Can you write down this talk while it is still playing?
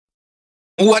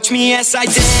Watch me as I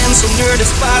dance under the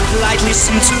spotlight.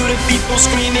 Listen to the people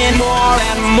screaming more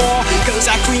and more, cause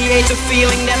I create a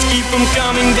feeling that's keep them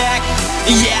coming back.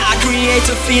 Yeah, I create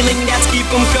a feeling that's keep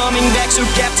them coming back. So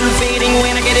captivating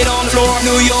when I get it on the floor.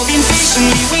 Know you've been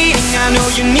patiently waiting, I know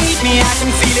you need me, I can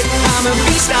feel it. I'm a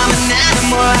beast, I'm an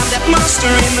animal, I'm that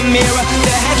monster in the mirror.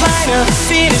 The headliner,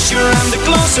 finisher, I'm the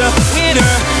closer,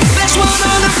 winner. There's one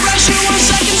under pressure, 1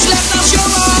 second left, now you're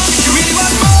on. If you really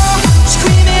want more,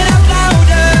 scream it out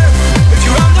louder. If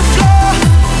you're on the floor,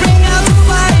 bring out the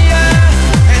fire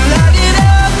and light it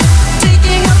up,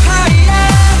 taking up higher.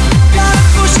 Gotta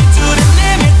push it to the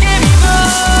limit, give me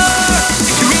more.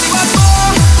 If you really want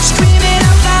more, scream it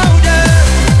out louder.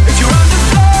 If you're on the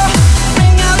floor,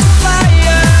 bring out the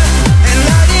fire and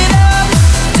light it up,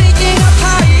 taking up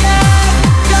higher.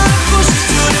 Gotta push it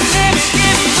to the limit,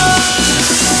 give me more.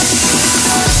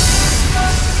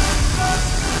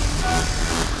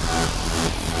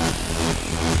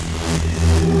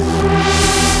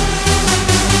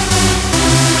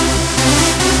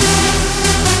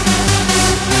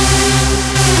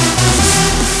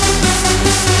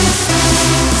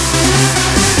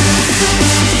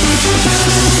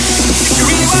 If you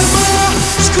really want more,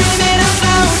 scream it out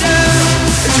louder.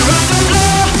 If you're on the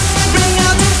floor, bring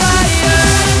out the fire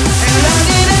and light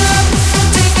it up,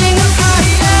 taking up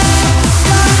higher.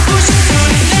 Gotta push it to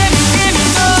the limit, give me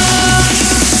more. If you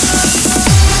really want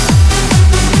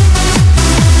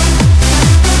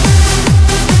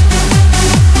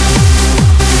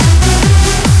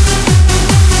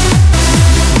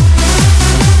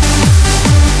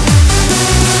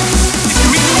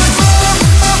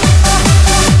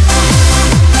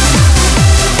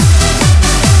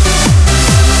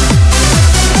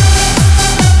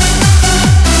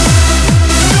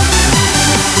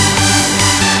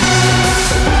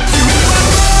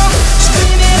more,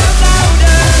 scream it out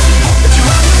louder. If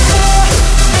you're on the floor,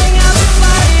 bring out the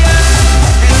fire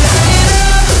and light it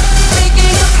up,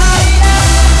 taking up higher.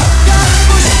 Gotta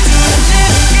push it to the limit, give me more.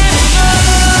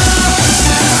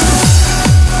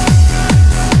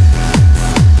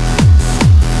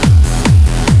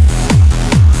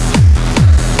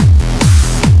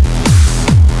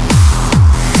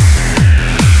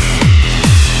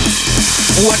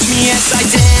 Watch me as I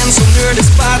dance under the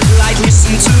spotlight.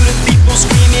 Listen to the people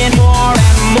screaming more